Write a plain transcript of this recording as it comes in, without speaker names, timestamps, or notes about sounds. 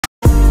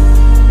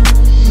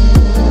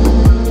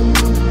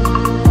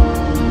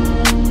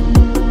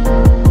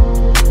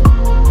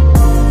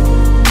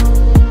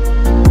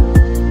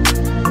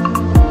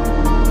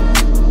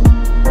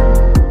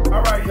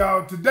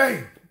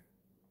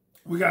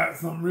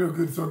something real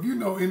good. So if you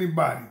know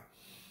anybody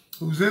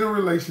who's in a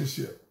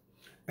relationship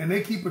and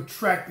they keep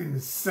attracting the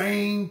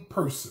same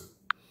person,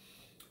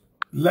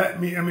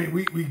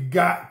 we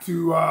got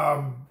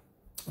to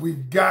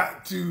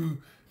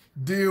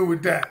deal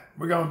with that.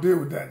 We're going to deal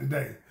with that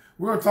today.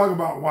 We're going to talk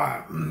about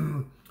why.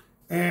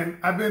 And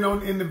I've been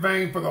in the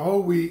vein for the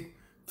whole week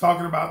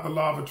talking about the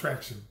law of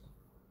attraction.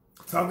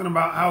 Talking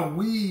about how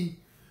we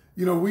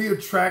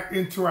attract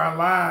into our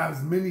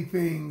lives many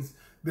things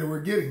that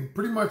we're getting.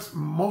 Pretty much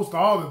most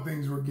all the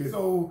things we're getting.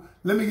 So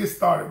let me get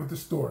started with the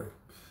story.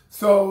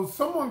 So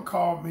someone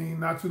called me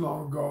not too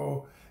long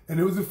ago, and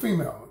it was a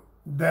female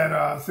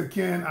that said,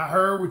 Ken, I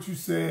heard what you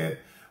said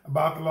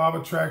about the law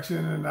of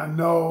attraction, and I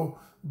know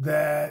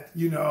that,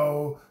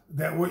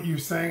 that what you're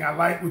saying, I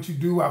like what you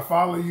do, I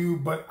follow you,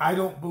 but I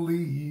don't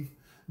believe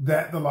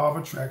that the law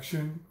of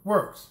attraction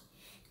works.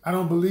 I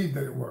don't believe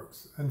that it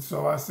works. And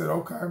so I said,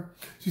 okay.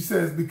 She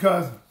says,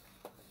 because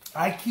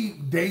I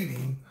keep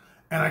dating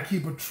and I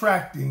keep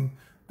attracting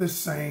the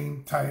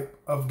same type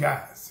of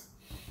guys.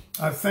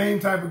 Same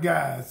type of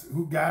guys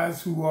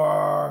who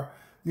are,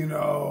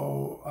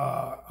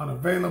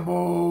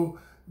 unavailable,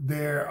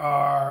 they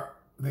are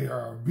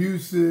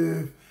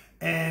abusive,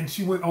 and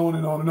she went on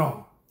and on and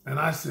on. And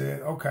I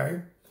said,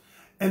 okay.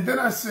 And then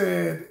I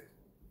said,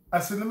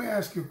 let me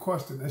ask you a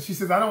question. And she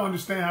says, I don't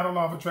understand how the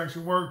law of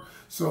attraction works,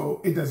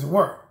 so it doesn't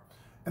work.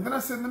 And then I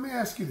said, let me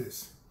ask you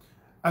this.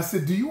 I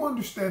said, do you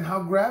understand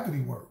how gravity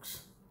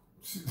works?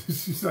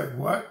 She's like,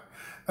 what?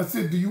 I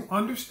said, do you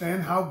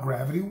understand how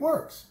gravity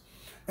works?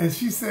 And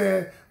she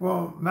said,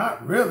 well,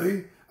 not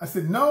really. I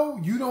said, no,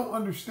 you don't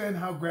understand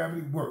how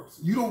gravity works.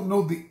 You don't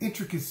know the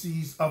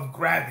intricacies of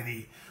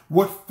gravity,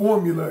 what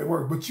formula it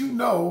works. But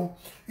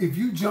if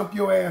you jump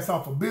your ass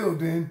off a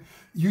building,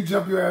 you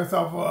jump your ass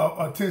off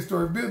a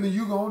 10-story building,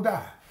 you're going to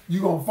die.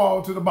 You're going to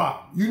fall to the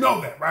bottom. You know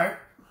that, right?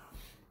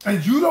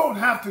 And you don't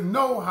have to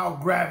know how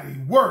gravity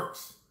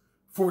works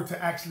for it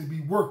to actually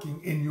be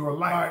working in your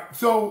life. All right,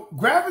 so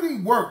gravity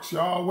works,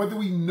 y'all, whether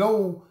we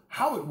know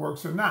how it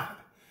works or not.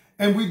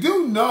 And we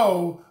do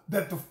know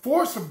that the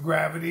force of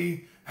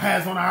gravity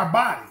has on our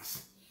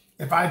bodies.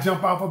 If I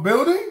jump off a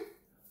building,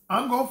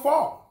 I'm going to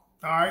fall.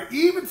 All right.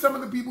 Even some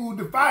of the people who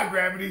defy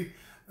gravity,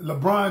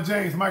 LeBron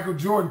James, Michael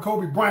Jordan,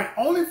 Kobe Bryant,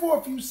 only for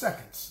a few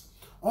seconds.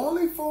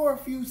 Only for a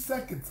few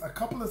seconds, a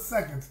couple of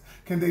seconds,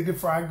 can they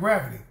defy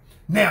gravity.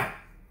 Now,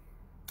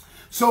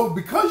 so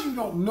because you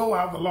don't know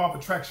how the law of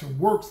attraction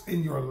works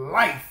in your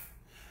life,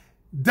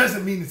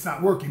 doesn't mean it's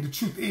not working. The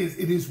truth is,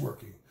 it is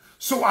working.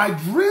 So I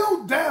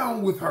drilled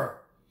down with her.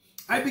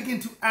 I began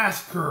to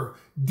ask her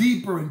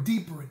deeper and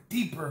deeper and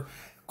deeper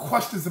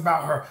questions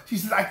about her. She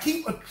says, I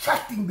keep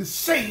attracting the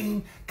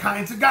same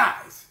kinds of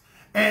guys.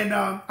 And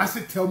I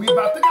said, tell me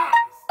about the guys.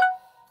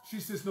 She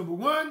says, number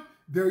one,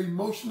 they're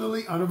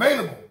emotionally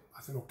unavailable.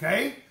 I said,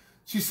 okay.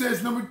 She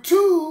says, number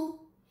two,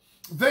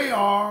 they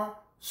are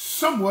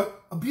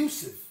somewhat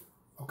abusive.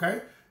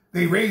 Okay.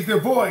 They raise their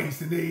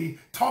voice and they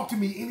talk to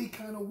me any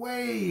kind of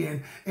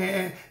way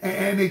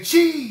and they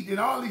cheat and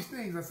all these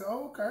things. I said,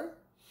 oh, okay.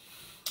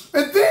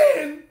 And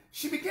then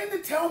she began to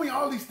tell me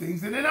all these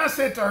things. And then I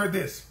said to her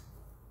this.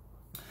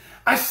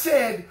 I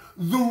said,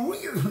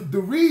 the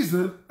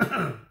reason,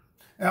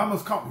 it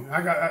almost caught me.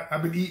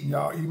 I've been eating,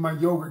 y'all, eating my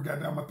yogurt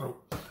got down my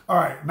throat. All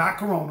right, not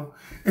Corona.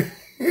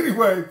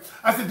 Anyway,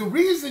 I said, the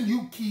reason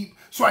you keep,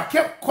 so I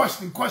kept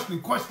questioning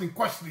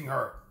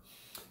her.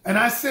 And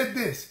I said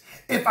this,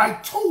 if I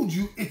told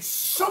you it's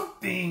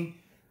something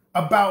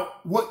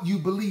about what you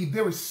believe,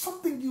 there is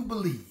something you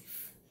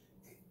believe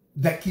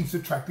that keeps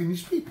attracting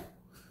these people.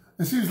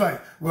 And she was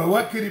like, well,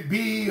 what could it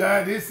be?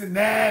 This and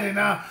that. And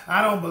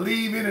I don't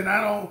believe it. And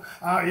I don't,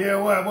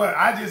 what?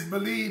 I just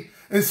believe.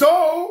 And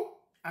so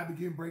I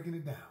began breaking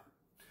it down.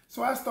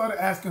 So I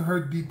started asking her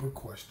deeper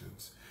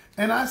questions.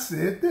 And I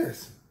said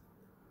this.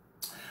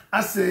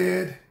 I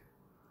said,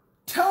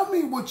 tell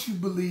me what you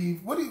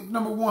believe.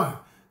 Number one,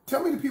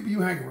 tell me the people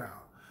you hang around.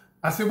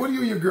 I said, what do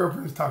you and your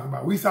girlfriends talk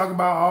about? We talk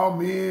about all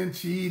men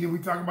cheat and we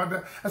talk about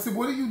that. I said,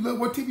 what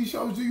TV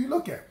shows do you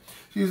look at?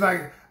 She was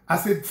like, I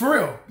said, for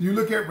real, you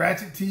look at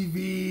Ratchet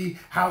TV,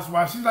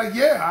 Housewives. She's like,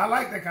 yeah, I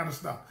like that kind of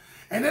stuff.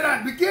 And then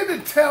I began to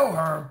tell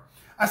her,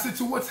 I said,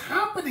 so what's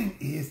happening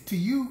is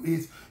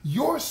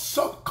your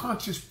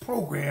subconscious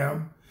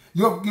program,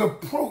 your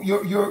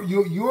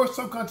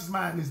subconscious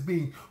mind is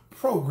being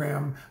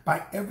programmed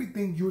by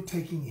everything you're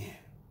taking in.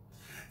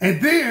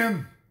 And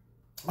then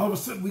all of a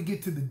sudden we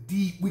get to the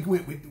deep, we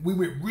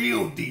went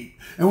real deep.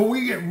 And when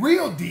we get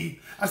real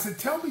deep, I said,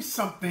 tell me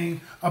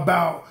something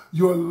about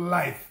your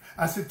life.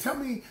 I said, tell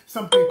me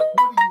something, what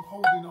are you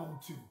holding on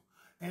to?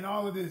 And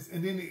all of this.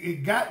 And then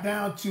it got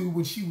down to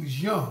when she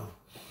was young,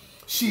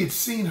 she had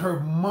seen her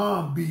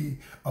mom be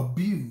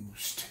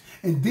abused.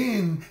 And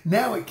then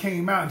now it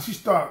came out and she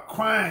started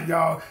crying,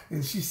 y'all.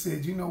 And she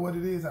said, you know what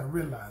it is? I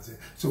realize it.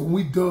 So when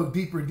we dug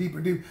deeper and deeper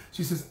and deeper,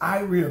 she says,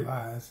 I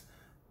realize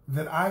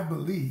that I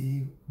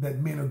believe that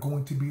men are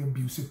going to be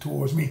abusive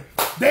towards me.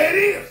 There it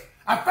is.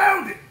 I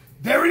found it.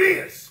 There it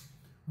is.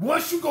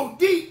 Once you go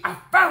deep, I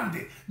found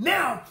it.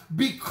 Now,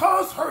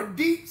 because her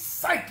deep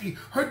psyche,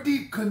 her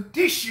deep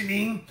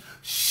conditioning,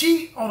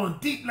 she on a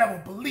deep level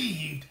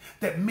believed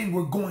that men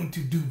were going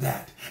to do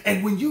that.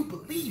 And when you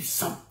believe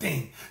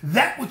something,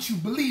 that what you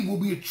believe will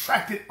be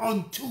attracted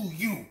unto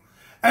you.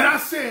 And I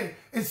said,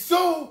 and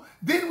so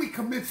then we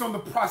commence on the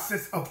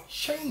process of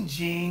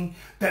changing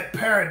that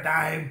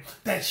paradigm,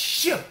 that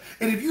shift.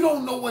 And if you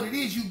don't know what it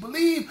is you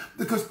believe,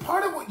 because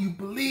part of what you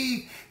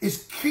believe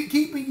is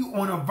keeping you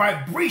on a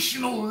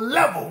vibrational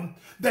level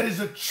that is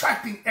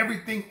attracting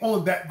everything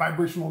on that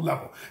vibrational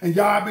level. And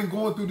y'all, I've been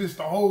going through this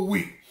the whole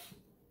week.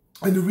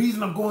 And the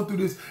reason I'm going through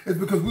this is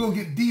because we're gonna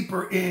get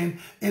deeper in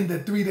the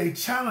 3-day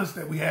challenge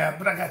that we have.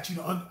 But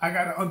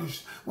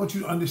want you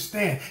to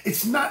understand.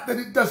 It's not that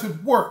it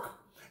doesn't work.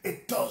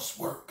 It does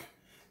work.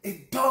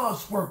 It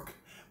does work.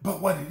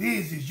 But what it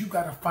is you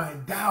got to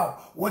find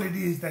out what it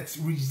is that's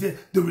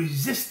the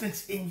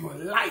resistance in your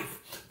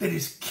life that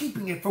is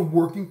keeping it from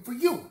working for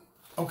you.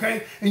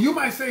 Okay? And you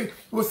might say,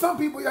 well, some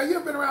people, you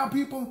ever been around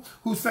people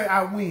who say,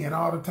 I win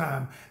all the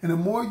time. And the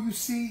more you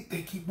see,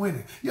 they keep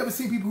winning. You ever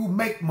seen people who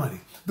make money?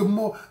 The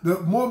more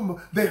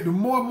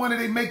money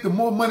they make, the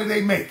more money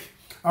they make.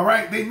 All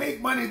right? They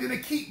make money, then they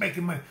keep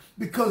making money.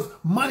 Because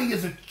money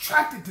is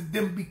attracted to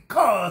them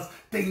because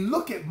they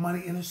look at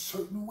money in a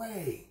certain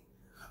way.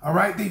 All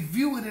right? They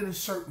view it in a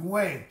certain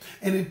way.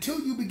 And until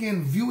you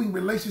begin viewing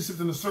relationships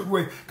in a certain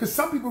way, because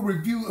some people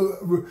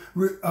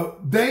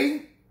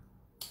they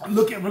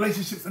look at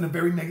relationships in a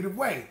very negative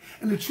way.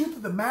 And the truth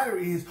of the matter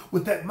is,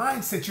 with that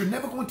mindset, you're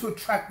never going to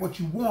attract what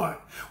you want.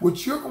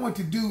 What you're going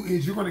to do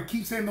is you're going to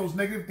keep saying those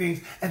negative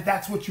things, and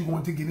that's what you're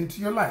going to get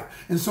into your life.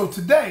 And so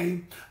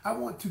today, I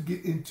want to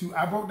get into,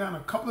 I wrote down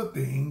a couple of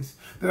things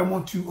that I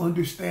want to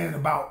understand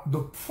about the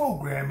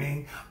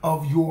programming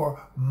of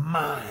your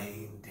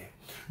mind.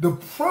 The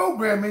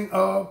programming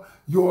of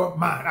your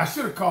mind. I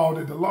should have called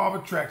it the law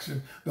of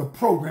attraction, the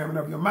programming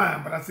of your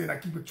mind, but I said I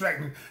keep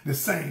attracting the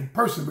same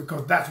person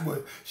because that's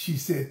what she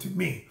said to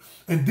me.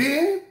 And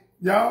then,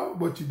 y'all,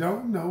 what you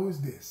don't know is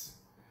this.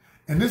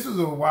 And this was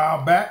a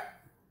while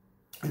back,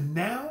 and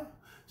now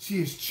she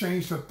has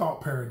changed her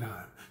thought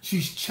paradigm.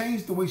 She's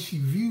changed the way she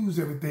views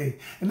everything.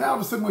 And now all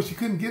of a sudden when she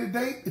couldn't get a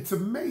date, it's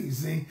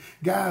amazing.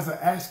 Guys are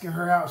asking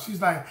her out.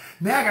 She's like,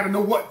 now I got to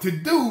know what to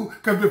do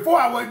because before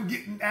I wasn't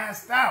getting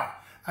asked out.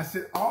 I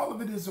said, all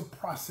of it is a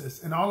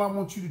process, and all I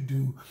want you to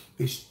do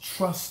is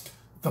trust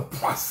the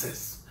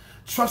process.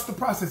 Trust the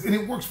process, and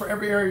it works for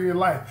every area of your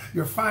life,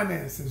 your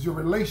finances, your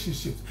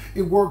relationships.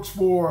 It works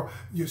for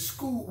your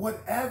school,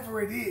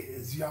 whatever it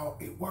is, y'all,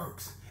 it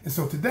works. And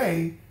so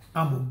today,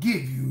 I'm gonna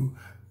give you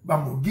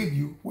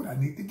what I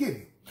need to give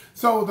you.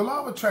 So the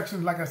law of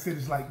attraction, like I said,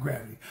 is like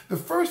gravity. The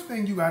first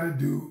thing you got to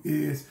do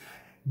is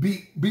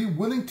be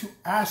willing to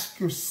ask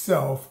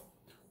yourself,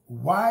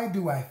 why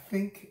do I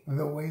think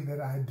the way that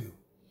I do?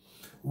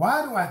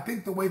 Why do I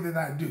think the way that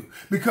I do?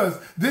 Because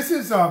this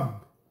is,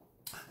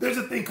 there's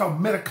a thing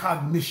called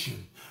metacognition.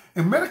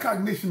 And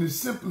metacognition is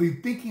simply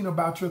thinking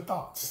about your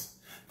thoughts.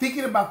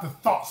 Thinking about the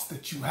thoughts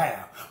that you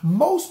have.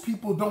 Most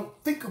people don't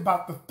think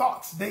about the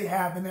thoughts they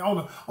have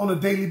on a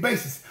daily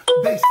basis.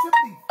 They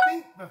simply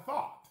think the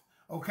thought,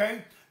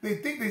 okay?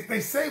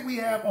 They say we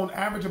have on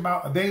average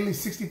about a daily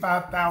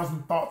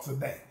 65,000 thoughts a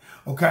day,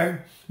 okay?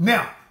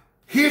 Now,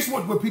 here's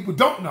what people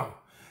don't know.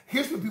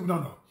 Here's what people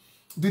don't know.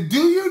 Do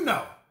you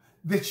know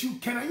that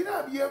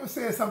you ever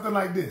said something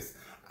like this?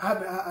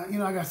 I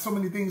got so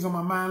many things on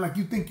my mind, like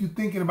you think you're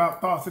thinking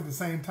about thoughts at the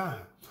same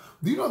time.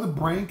 Do you know the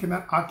brain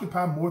cannot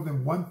occupy more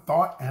than one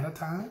thought at a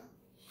time?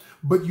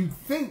 But you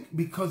think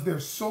because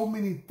there's so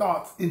many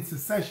thoughts in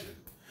succession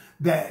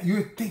that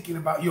you're thinking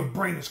about, your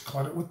brain is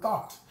cluttered with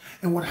thoughts.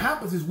 And what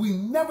happens is we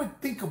never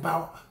think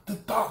about the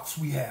thoughts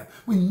we have.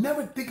 We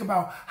never think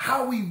about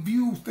how we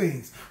view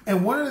things.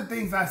 And one of the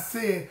things I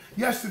said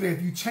yesterday,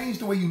 if you change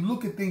the way you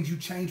look at things, you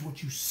change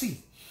what you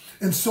see.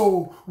 And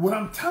so what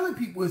I'm telling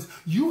people is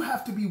you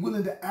have to be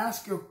willing to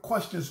ask your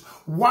questions.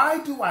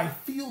 Why do I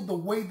feel the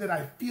way that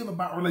I feel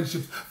about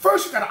relationships?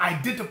 First, you got to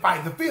identify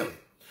the feeling.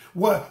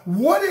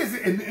 What is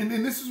it? And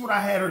this is what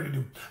I had her to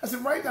do. I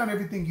said, write down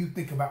everything you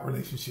think about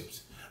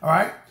relationships. All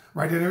right?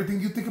 Write down everything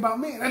you think about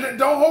me. And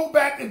don't hold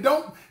back and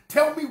don't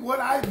tell me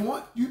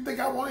what you think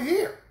I want to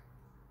hear.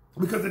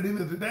 Because at the end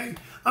of the day,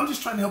 I'm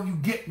just trying to help you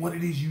get what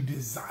it is you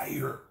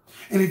desire.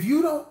 And if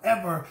you don't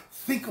ever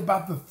think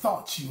about the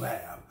thoughts you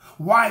have,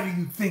 why do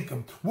you think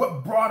them?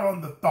 What brought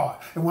on the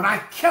thought? And when I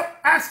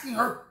kept asking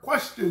her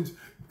questions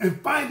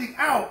and finding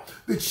out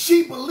that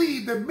she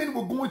believed that men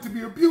were going to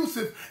be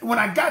abusive, and when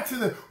I got to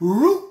the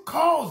root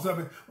cause of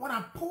it, when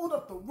I pulled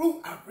up the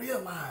root, I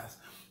realized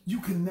you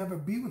can never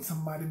be with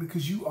somebody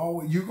because you're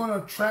going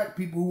to attract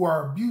people who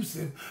are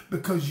abusive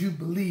because you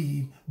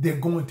believe they're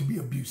going to be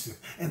abusive,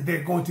 and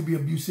they're going to be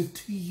abusive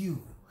to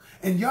you.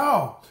 And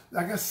y'all,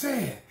 like I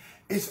said,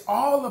 it's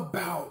all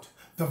about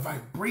the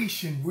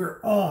vibration we're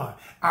on.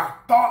 Our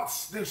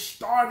thoughts, they're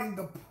starting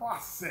the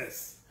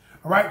process.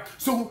 All right?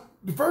 So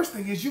the first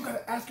thing is you got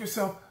to ask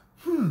yourself,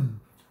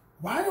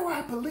 why do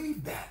I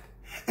believe that?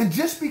 And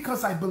just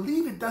because I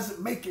believe it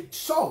doesn't make it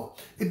so.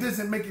 It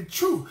doesn't make it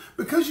true.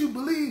 Because you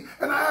believe,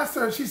 and I asked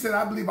her, she said,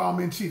 I believe all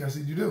men cheat. I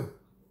said, you do?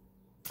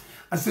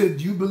 I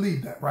said, you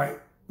believe that, right?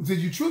 I said,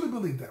 you truly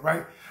believe that,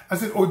 right? I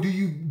said, or do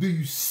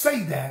you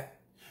say that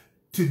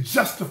to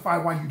justify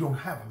why you don't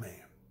have a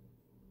man?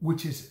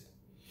 Which is it?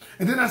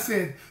 And then I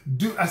said,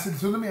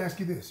 so let me ask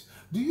you this.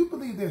 Do you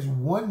believe there's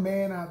one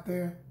man out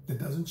there that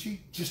doesn't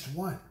cheat? Just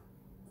one.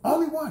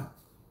 Only one.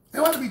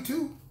 There ought to be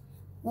two.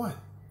 One.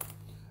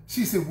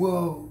 She said,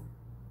 well,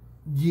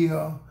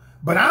 yeah,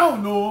 but I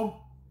don't know him.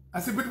 I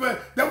said,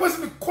 but that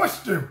wasn't the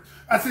question.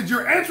 I said,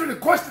 you're answering the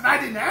question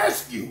I didn't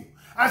ask you.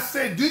 I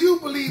said, do you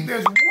believe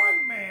there's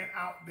one man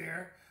out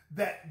there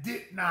that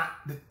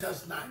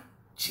does not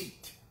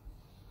cheat?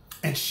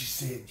 And she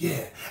said,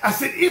 yeah. I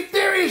said, if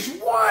there is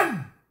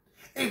one,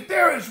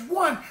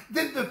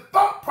 then the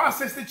thought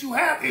process that you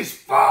have is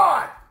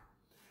flawed.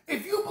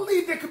 If you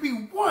believe there could be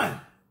one,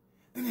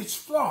 then it's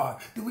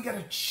flawed. Then we got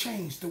to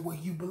change the way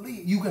you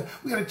believe.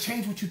 We got to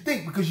change what you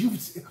think, because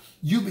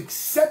you've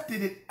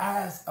accepted it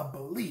as a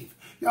belief.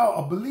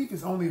 Y'all, a belief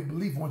is only a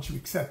belief once you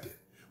accept it.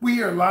 We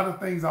hear a lot of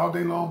things all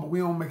day long, but we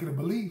don't make it a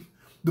belief.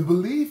 The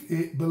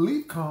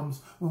belief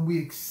comes when we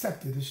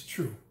accept it as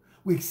true.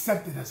 We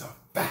accept it as a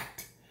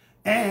fact.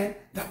 And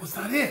that was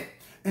not it.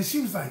 And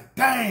she was like,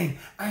 dang,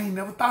 I ain't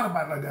never thought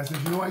about it like that. I said,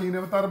 you know why you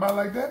never thought about it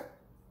like that?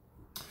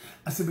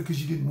 I said,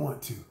 because you didn't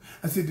want to.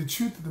 I said, the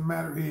truth of the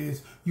matter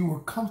is you were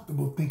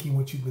comfortable thinking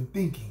what you've been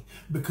thinking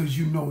because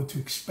you know what to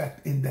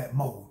expect in that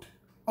mode.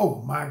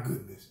 Oh, my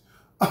goodness.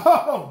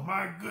 Oh,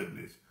 my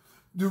goodness.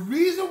 The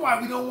reason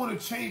why we don't want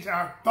to change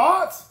our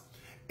thoughts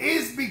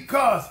is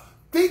because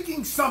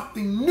thinking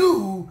something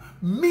new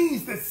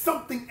means that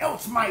something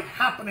else might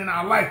happen in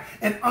our life,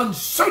 and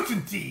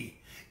uncertainty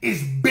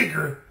is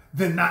bigger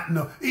than not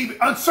know. Even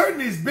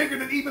uncertainty is bigger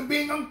than even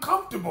being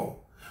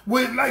uncomfortable.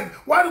 Why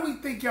do we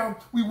think, y'all,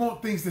 we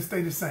want things to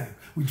stay the same?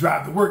 We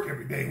drive to work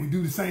every day. We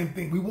do the same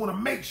thing. We want to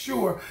make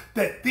sure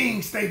that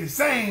things stay the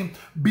same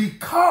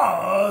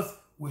because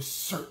we're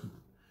certain.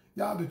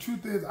 Y'all, the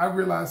truth is, I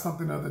realized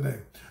something the other day.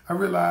 I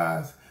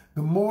realized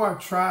the more I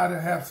try to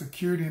have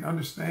security and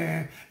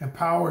understand and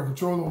power and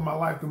control over my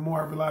life, the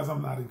more I realize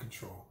I'm not in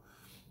control.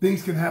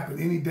 Things can happen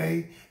any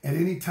day, at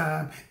any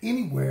time,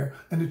 anywhere.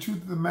 And the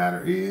truth of the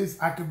matter is,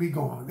 I could be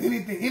gone.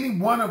 Any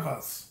one of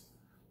us,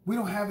 we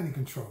don't have any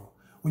control.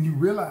 When you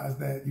realize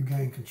that, you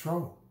gain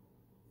control.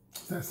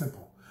 It's that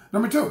simple.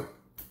 Number two,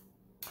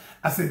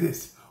 I say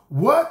this.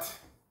 What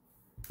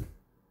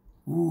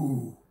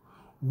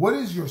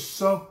is your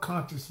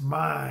subconscious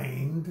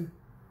mind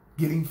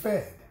getting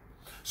fed?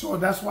 So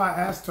that's why I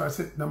asked her. I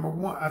said, number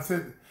one,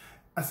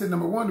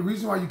 number one, the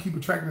reason why you keep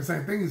attracting the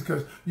same thing is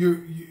because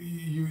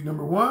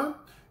number one,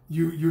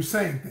 you're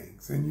saying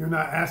things and you're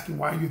not asking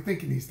why you're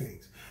thinking these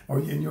things,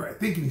 and you're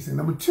thinking these things.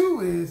 Number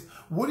two is,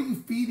 what are you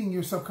feeding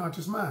your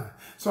subconscious mind?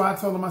 So I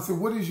told him, I said,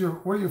 what are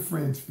your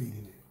friends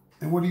feeding it?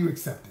 And what are you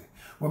accepting?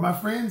 Well, my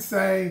friends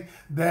say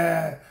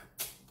that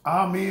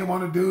all men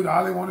want to do,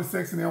 all they want is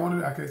sex, and they want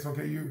to do. Okay, so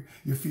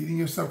you're feeding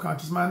your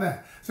subconscious mind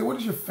that. So what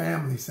is your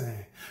family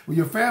saying? Well,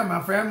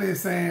 my family is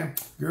saying,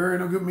 girl,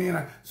 no good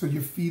men. So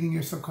you're feeding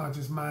your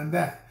subconscious mind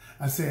that.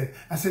 I said,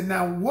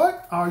 now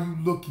what are you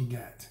looking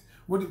at?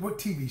 What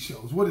TV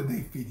shows? What are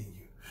they feeding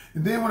you?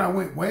 And then when I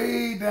went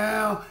way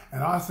down,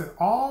 and I said,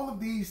 all of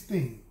these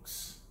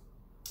things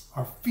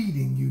are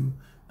feeding you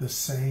the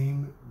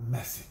same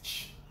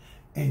message.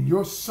 And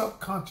your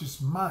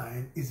subconscious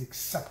mind is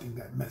accepting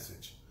that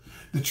message.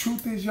 The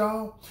truth is,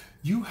 y'all,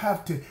 you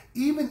have to,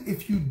 even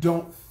if you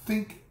don't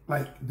think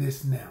like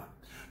this now,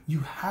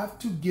 you have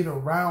to get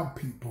around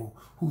people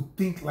who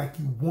think like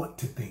you want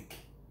to think.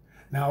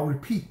 Now, I'll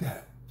repeat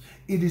that.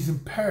 It is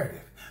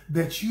imperative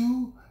that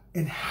you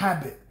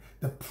inhabit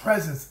the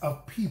presence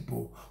of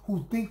people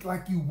who think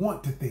like you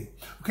want to think.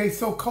 Okay,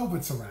 so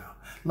COVID's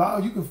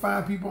around. You can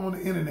find people on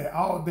the internet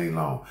all day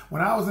long.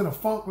 When I was in a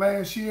funk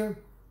last year,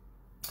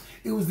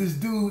 it was this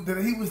dude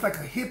that he was like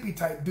a hippie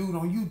type dude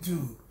on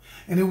YouTube.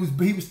 And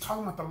he was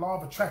talking about the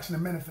law of attraction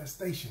and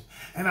manifestation.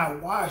 And I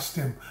watched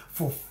him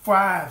for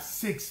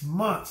 5-6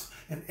 months.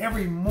 And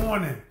every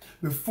morning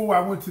before I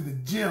went to the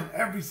gym,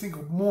 every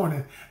single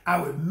morning, I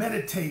would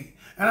meditate.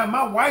 And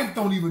my wife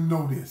don't even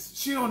know this.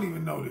 She don't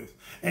even know this.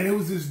 And it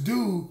was this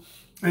dude.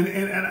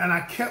 And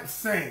I kept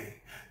saying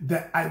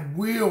that I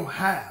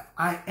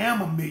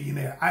am a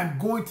millionaire. I'm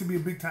going to be a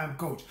big time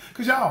coach.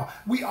 Because y'all,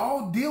 we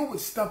all deal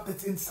with stuff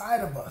that's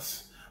inside of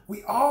us.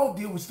 We all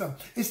deal with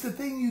stuff. It's the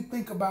thing you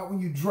think about when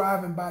you're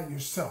driving by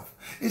yourself.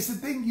 It's the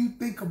thing you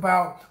think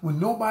about when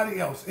nobody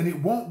else, and it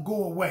won't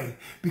go away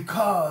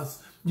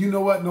because, you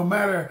know what, no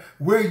matter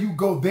where you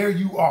go, there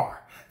you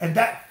are. And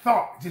that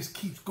thought just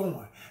keeps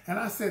going. And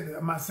I said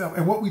to myself,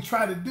 and what we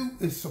try to do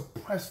is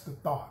suppress the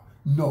thought.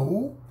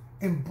 No,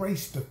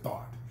 embrace the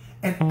thought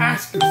and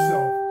ask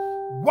yourself,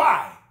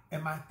 why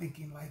am I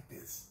thinking like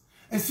this?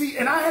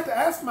 And I had to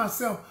ask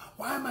myself,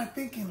 why am I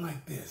thinking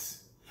like this?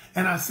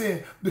 And I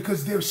said,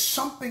 because there's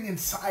something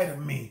inside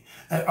of me,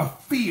 a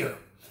fear,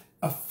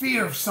 a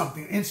fear of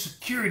something,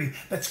 insecurity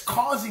that's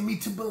causing me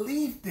to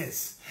believe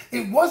this.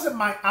 It wasn't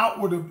my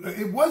outward,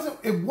 it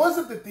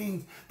wasn't the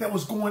things that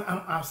was going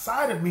on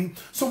outside of me.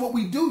 So what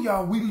we do,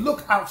 y'all, we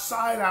look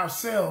outside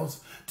ourselves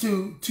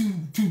to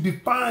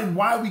define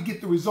why we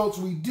get the results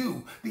we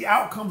do, the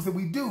outcomes that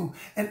we do.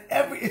 And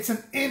it's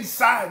an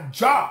inside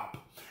job.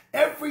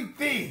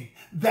 Everything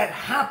that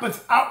happens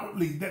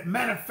outwardly, that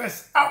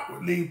manifests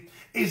outwardly,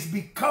 is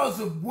because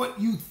of what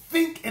you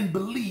think and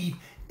believe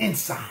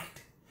inside.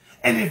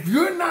 And if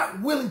you're not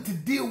willing to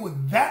deal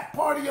with that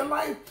part of your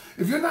life,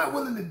 if you're not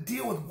willing to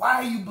deal with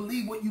why you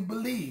believe what you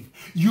believe,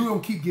 you're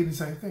going to keep getting the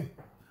same thing.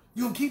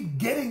 You're going to keep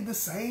getting the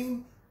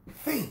same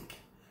thing.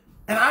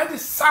 And I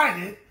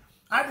decided,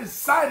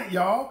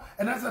 y'all,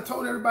 and as I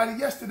told everybody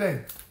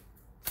yesterday,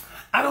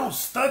 I don't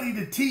study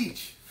to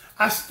teach.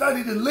 I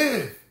study to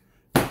live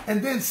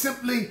and then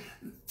simply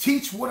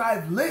teach what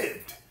I've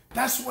lived.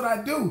 That's what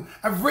I do.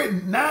 I've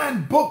written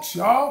 9 books,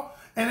 y'all.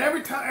 And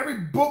every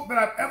book that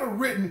I've ever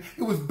written,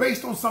 it was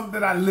based on something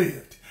that I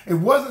lived. It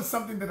wasn't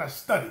something that I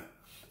studied.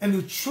 And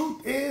the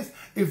truth is,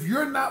 if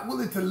you're not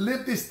willing to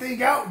live this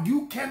thing out,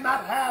 you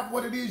cannot have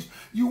what it is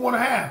you want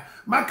to have.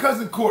 My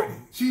cousin Courtney,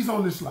 she's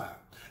on this live.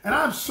 And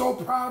I'm so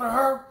proud of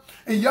her.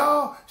 And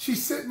y'all, she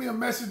sent me a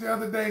message the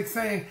other day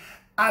saying,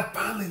 I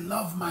finally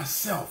love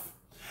myself.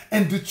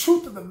 And the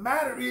truth of the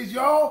matter is,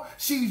 y'all,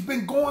 she's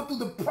been going through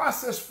the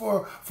process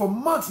for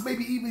months,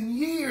 maybe even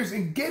years,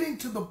 and getting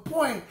to the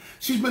point.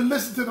 She's been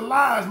listening to the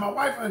lives, my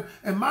wife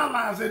and my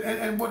lives,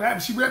 and what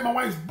happened. She read my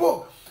wife's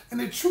book. And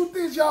the truth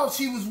is, y'all,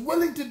 she was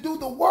willing to do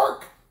the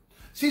work.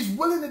 She's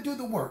willing to do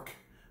the work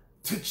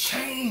to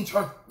change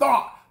her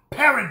thought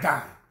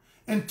paradigm.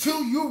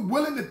 Until you're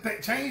willing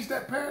to change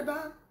that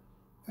paradigm,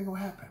 it ain't gonna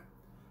happen.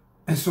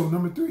 And so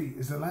number 3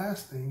 is the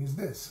last thing is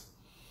this,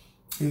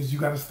 is you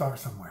got to start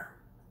somewhere.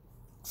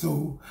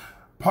 So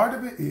part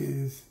of it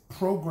is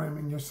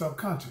programming your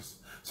subconscious.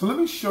 So let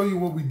me show you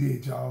what we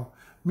did, y'all.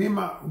 Me and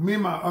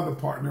my other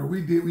partner,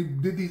 we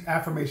did these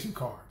affirmation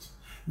cards.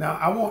 Now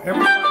I want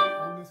everybody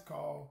on this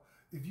call,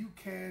 if you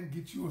can,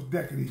 get you a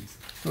deck of these.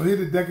 So here's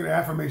a deck of the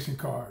affirmation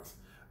cards.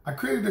 I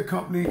created a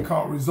company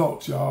called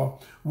Results,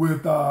 y'all,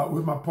 with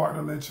my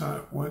partner Lynch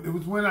Hunt. It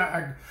was when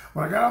I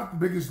got off The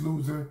Biggest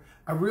Loser,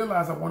 I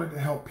realized I wanted to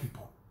help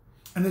people.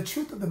 And the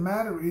truth of the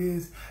matter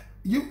is,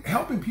 you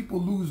helping people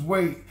lose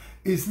weight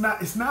is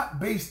not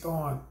based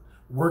on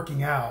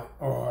working out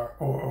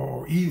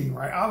or eating,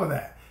 right? All of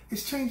that.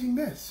 It's changing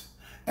this.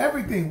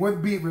 Everything, whether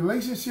be it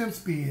relationships,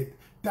 be it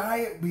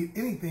diet, be it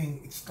anything,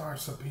 it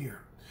starts up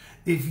here.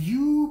 If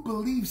you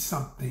believe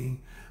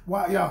something,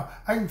 well, y'all,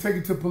 I can take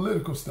it to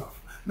political stuff.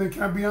 Now,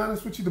 can I be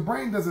honest with you? The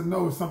brain doesn't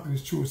know if something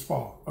is true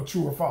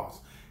or false.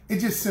 It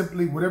just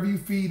simply, whatever you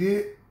feed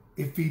it,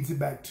 it feeds it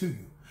back to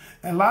you.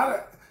 And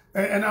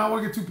and I don't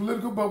want to get too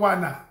political, but why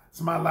not?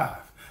 It's my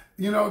life.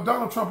 You know,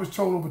 Donald Trump has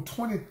told over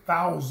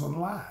 20,000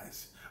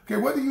 lies. Okay,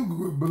 whether you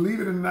believe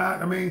it or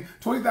not, I mean,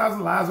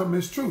 20,000 lies are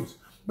mistruths.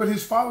 But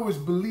his followers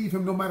believe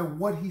him no matter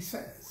what he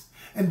says.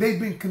 And they've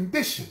been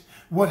conditioned.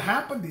 What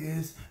happened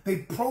is they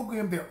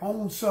programmed their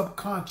own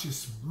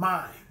subconscious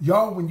mind.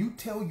 Y'all, when you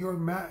tell your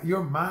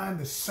mind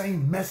the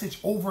same message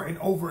over and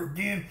over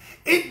again,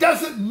 it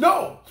doesn't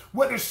know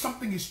whether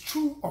something is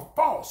true or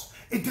false.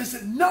 It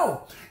doesn't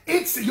know.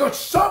 It's your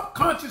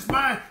subconscious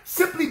mind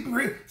simply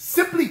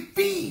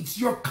feeds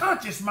your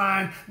conscious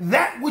mind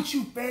that which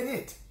you fed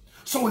it.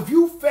 So if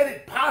you fed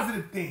it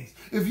positive things,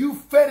 if you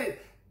fed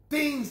it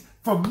things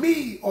from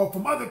me or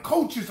from other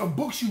coaches or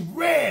books you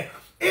read,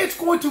 it's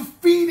going to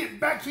feed it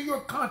back to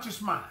your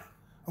conscious mind,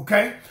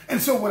 okay? And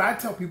so what I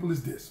tell people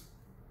is this.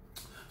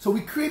 So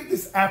we created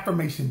this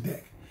affirmation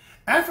deck.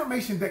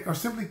 Affirmation deck are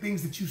simply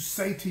things that you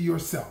say to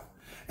yourself.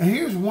 And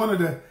here's one of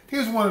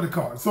the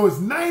cards. So it's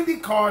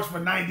 90 cards for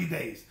 90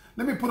 days.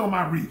 Let me put on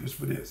my readers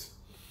for this.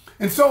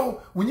 And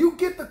so when you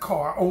get the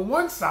card, on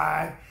one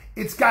side,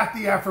 it's got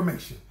the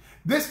affirmation.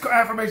 This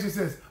affirmation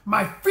says,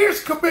 my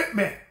fierce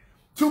commitment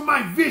to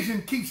my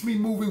vision keeps me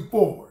moving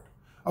forward,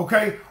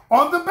 okay?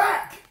 On the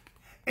back,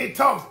 it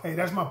talks, hey,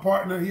 that's my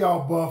partner. He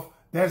all buff.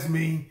 That's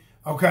me,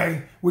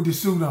 okay, with the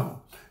suit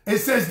on. It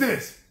says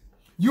this,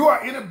 you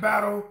are in a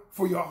battle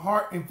for your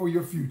heart and for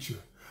your future.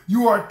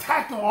 You are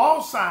attacked on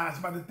all sides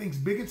by the things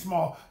big and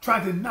small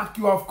trying to knock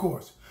you off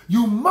course.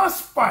 You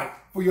must fight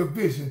for your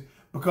vision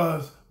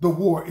because the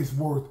war is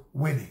worth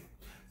winning.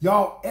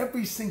 Y'all,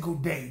 every single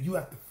day, you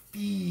have to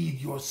feed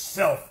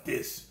yourself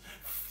this.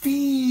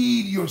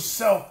 Feed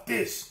yourself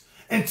this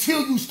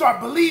until you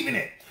start believing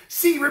it.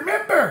 See,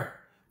 remember,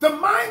 the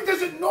mind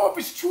doesn't know if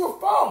it's true or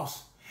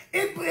false.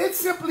 It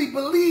simply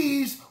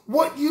believes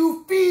what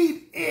you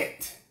feed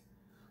it.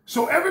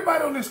 So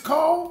everybody on this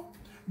call,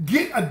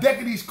 get a deck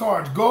of these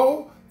cards.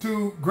 Go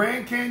to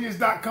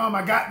grandcanyons.com.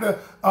 I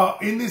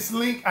got in this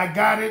link, I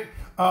got it,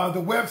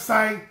 the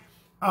website.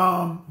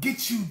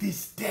 Get you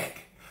this deck.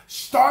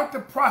 Start the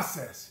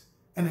process.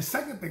 And the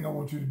second thing I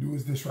want you to do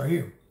is this right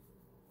here.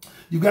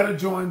 You got to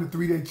join the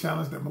 3-day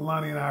challenge that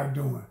Melania and I are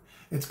doing.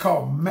 It's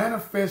called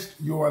Manifest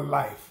Your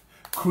Life.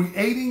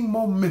 Creating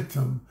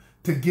momentum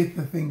to get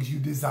the things you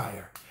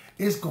desire.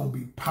 It's going to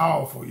be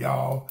powerful,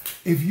 y'all.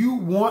 If you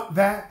want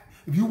that,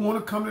 if you want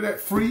to come to that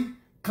free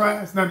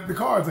class, now the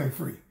cards ain't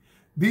free.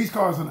 These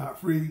cards are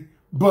not free,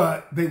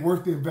 but they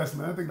worth the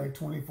investment. I think like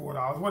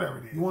 $24, whatever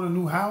it is. You want a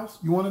new house?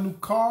 You want a new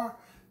car?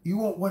 You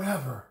want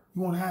whatever.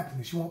 You want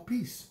happiness. You want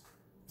peace.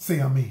 Say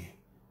I'm in,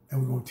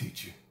 and we're going to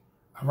teach you.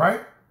 All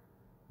right?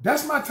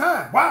 That's my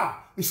time. Wow.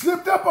 It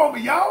slipped up on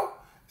me, y'all.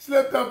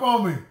 Slipped up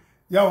on me.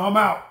 Yo, I'm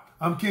out.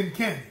 I'm Ken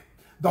Canion,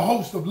 the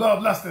host of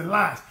Love, Lust, and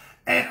Lies.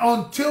 And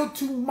until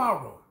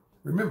tomorrow,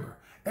 remember,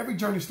 every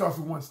journey starts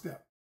with one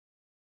step.